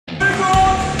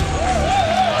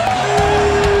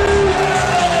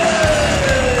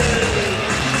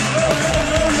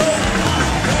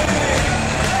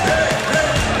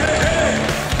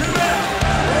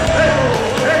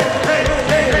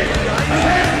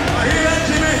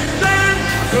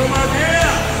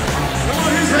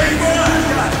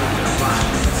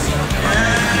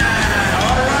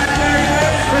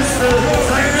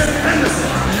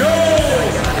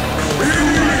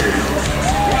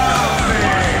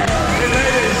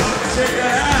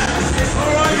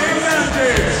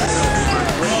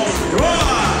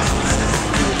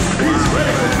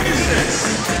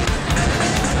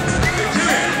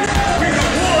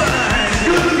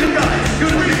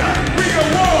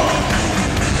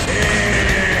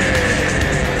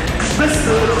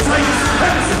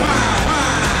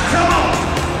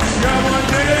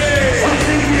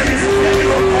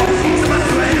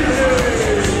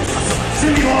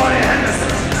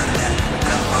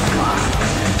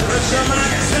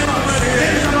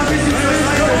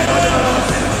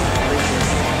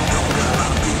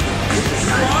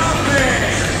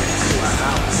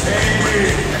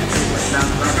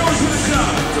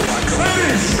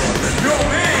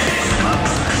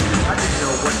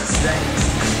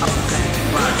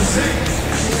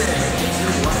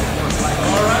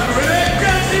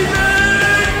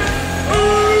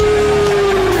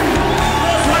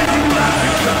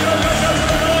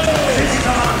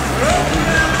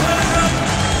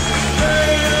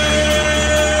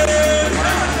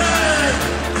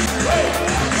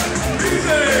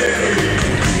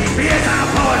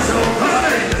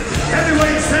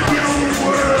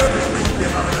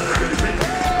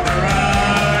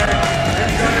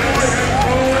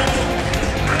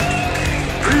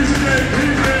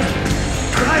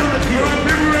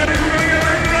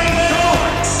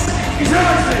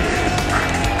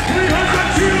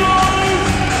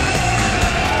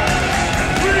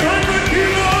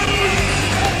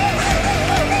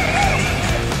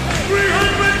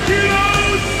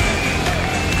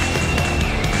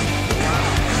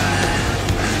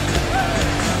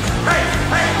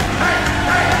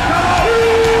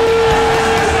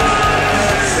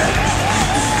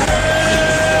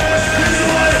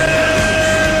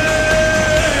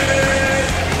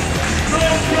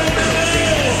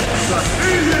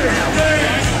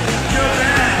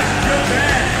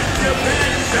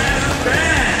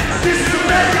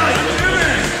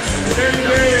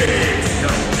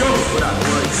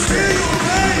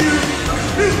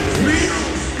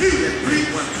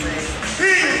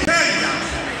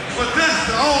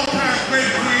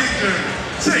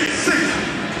Say,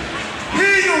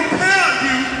 here you pound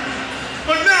you,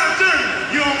 but now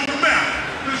Germany, you're on the map.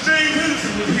 Because James Henderson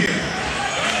was here.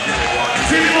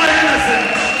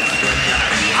 Henderson.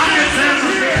 I'm in San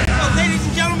Francisco. Well, ladies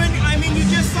and gentlemen, I mean, you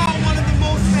just saw one of the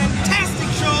most fantastic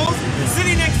shows.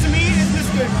 Sitting next to me is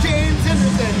Mr. James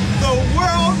Henderson, the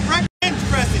world record bench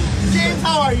pressing. James,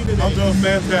 how are you today? I'm doing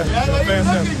fantastic. Yeah,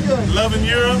 fantastic. Good. Loving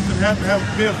Europe and have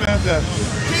been fantastic.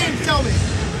 James, tell me,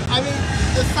 I mean,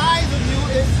 the size of you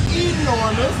is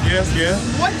enormous. Yes.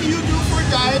 What do you do for a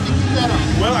diet to keep that up?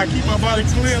 Well, I keep my body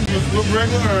cleansed with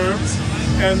regular herbs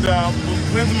and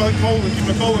cleansing my colon, keep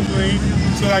my colon clean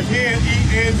so I can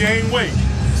eat and gain weight.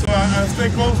 So I stay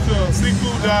close to a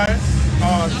seafood diet,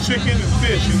 chicken and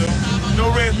fish, you know.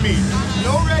 No red meat.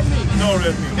 No red meat? No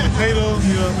red meat. Potatoes,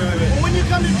 you know, like that. Well, when you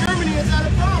come to Germany, is that a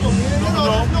problem? There's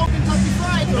no Kentucky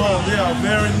Fried. No, they are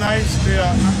very nice.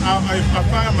 I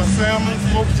find my salmon,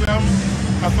 smoked salmon.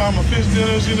 I find my fish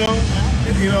dinners, you know.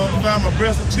 I find my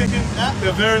breast of chicken.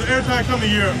 They're every time I come to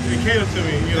Europe, they cater to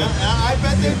me, you know. I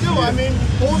bet they do. I mean,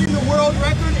 holding the world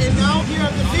record and now here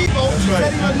at the FIBO,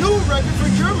 setting a new record for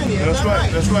Germany. That's right.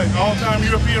 That's right. All-time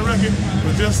European record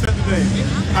was just set today.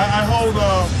 I hold,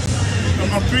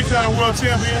 I'm three-time world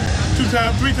champion,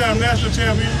 three-time national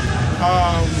champion.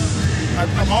 I'm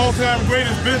all-time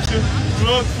greatest bencher,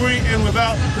 drug-free and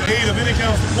without the aid of any kind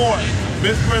of support,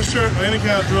 bench press shirt or any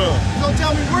kind of drug. So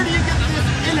tell me, where do you get this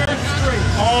inner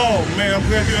strength? Oh man, I'm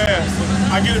glad you asked.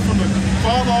 I get it from the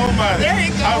Father Almighty. There you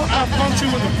go. I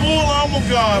function with the full arm of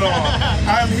God on.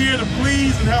 I'm here to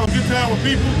please and have a good time with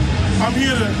people. I'm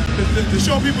here to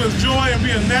show people it's joy and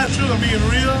being natural and being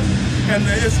real. And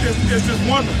it's just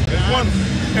wonderful. It's wonderful.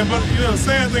 But you know, the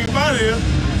sad thing about it is,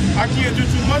 I can't do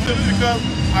too much of it because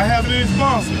I haven't any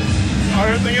sponsors.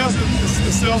 Everything else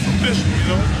is self-sufficient, you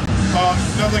know.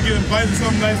 Because I get invited to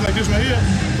something nice like this right here.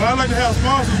 But I like to have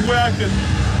sponsors where I can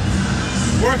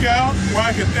work out, where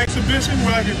I can exhibition,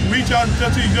 where I can reach out and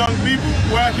touch these young people,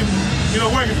 where I can,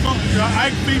 where I can function.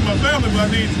 I can feed my family, but I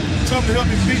need something to help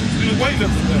me feed the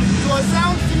weightlifting. So it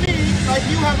sounds to me like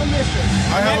you have a mission.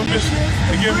 I have a mission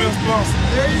to give me a sponsor.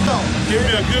 There you go. Give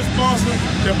me a good sponsor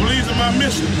that believes in my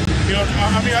mission.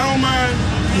 I mean, I don't mind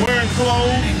wearing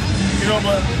clothes,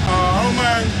 but I don't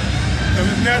mind if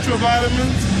it's natural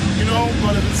vitamins,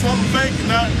 but if it's something fake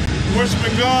and not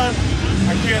worshiping God,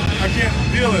 I can't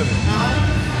deal with it.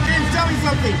 James, tell me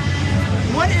something.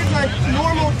 What is a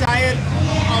normal diet,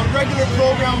 a regular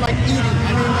program like eating?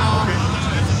 I mean,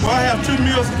 well, I have 2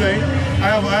 meals a day.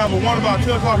 I have one about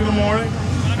 10 o'clock in the morning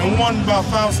and one about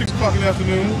 5 or 6 o'clock in the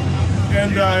afternoon.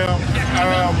 And I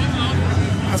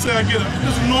say I get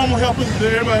just a normal helping.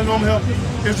 Everybody has normal helping.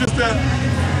 It's just that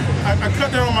I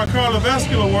cut down on my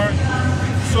cardiovascular work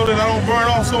so that I don't burn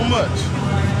off so much.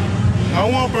 I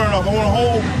don't want to burn off. I want to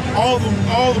hold all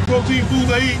the protein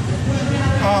foods I eat,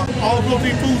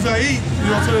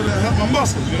 so that it help my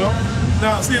muscles,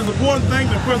 Now, see, it's an important thing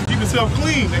that a person keep yourself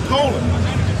clean, their colon.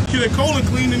 Keep their colon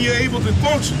clean, and you're able to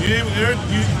function.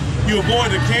 You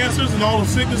avoid the cancers and all the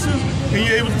sicknesses, and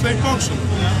you're able to stay functional.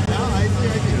 I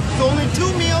see. So only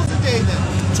 2 meals a day then?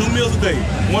 2 meals a day.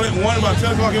 One about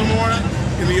 10 o'clock in the morning,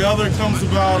 and the other comes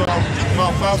about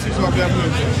 5, 6 o'clock in the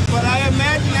afternoon. But I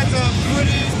imagine that's a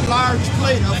pretty large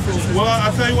plate of food. Well,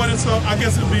 I tell you what, I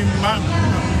guess it'd be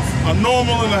a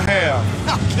normal and a half.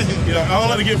 Okay. I don't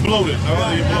let it get bloated.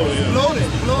 Bloated.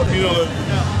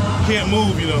 Can't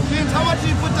move, James, how much do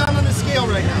you put down on the scale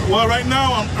right now? Well, right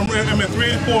now, I'm at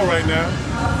 384 right now.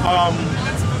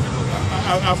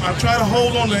 I try to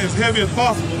hold on to as heavy as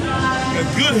possible, as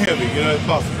good heavy, as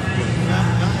possible.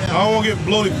 I don't want to get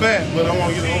bloated fat, but I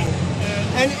want to get on.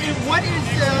 And what is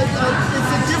the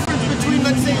difference between,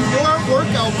 let's say, your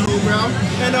workout program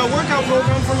and a workout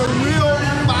program from a real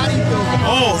bodybuilder?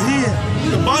 Oh,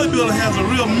 the bodybuilder has a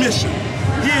real mission.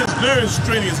 He is very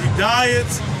strenuous. He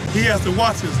diets. He has to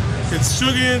watch his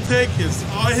sugar intake. He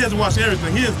has to watch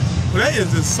everything. That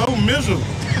is just so miserable.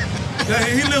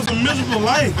 He lives a miserable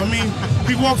life. I mean,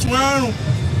 he walks around.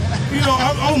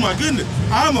 Oh my goodness.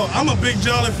 I'm a big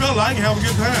jolly fella. I can have a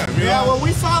good time. Yeah, well,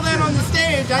 we saw that on the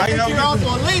stage. I think you're also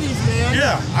a ladies' man.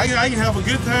 Yeah, I can have a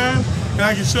good time, and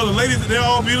I can show the ladies that they're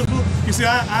all beautiful. You see,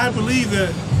 I believe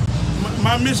that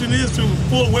my mission is to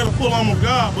wear the full arm of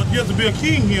God, but you have to be a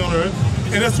king here on earth,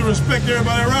 and that's to respect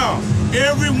everybody around.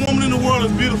 Every woman in the world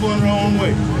is beautiful in her own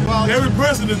way. Well, every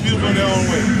person is beautiful in their own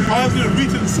way. All I have to do is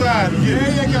reach to the side and get it.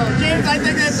 There you go. James, I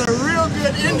think that's a real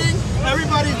good ending.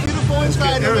 Everybody's beautiful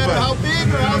inside, no matter how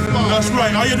big or how small. That's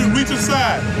right. All you have to do is reach to the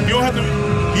side. You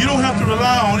don't have to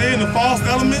rely on any of the false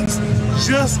elements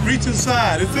Just reach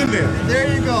inside. It's in there.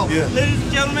 There you go. Yeah. Ladies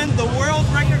and gentlemen, the world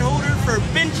record holder for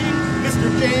benching, Mr.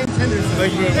 James Henderson.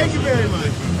 Thank you very much. Thank you very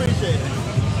much. Appreciate it.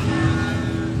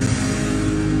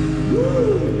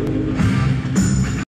 Woo.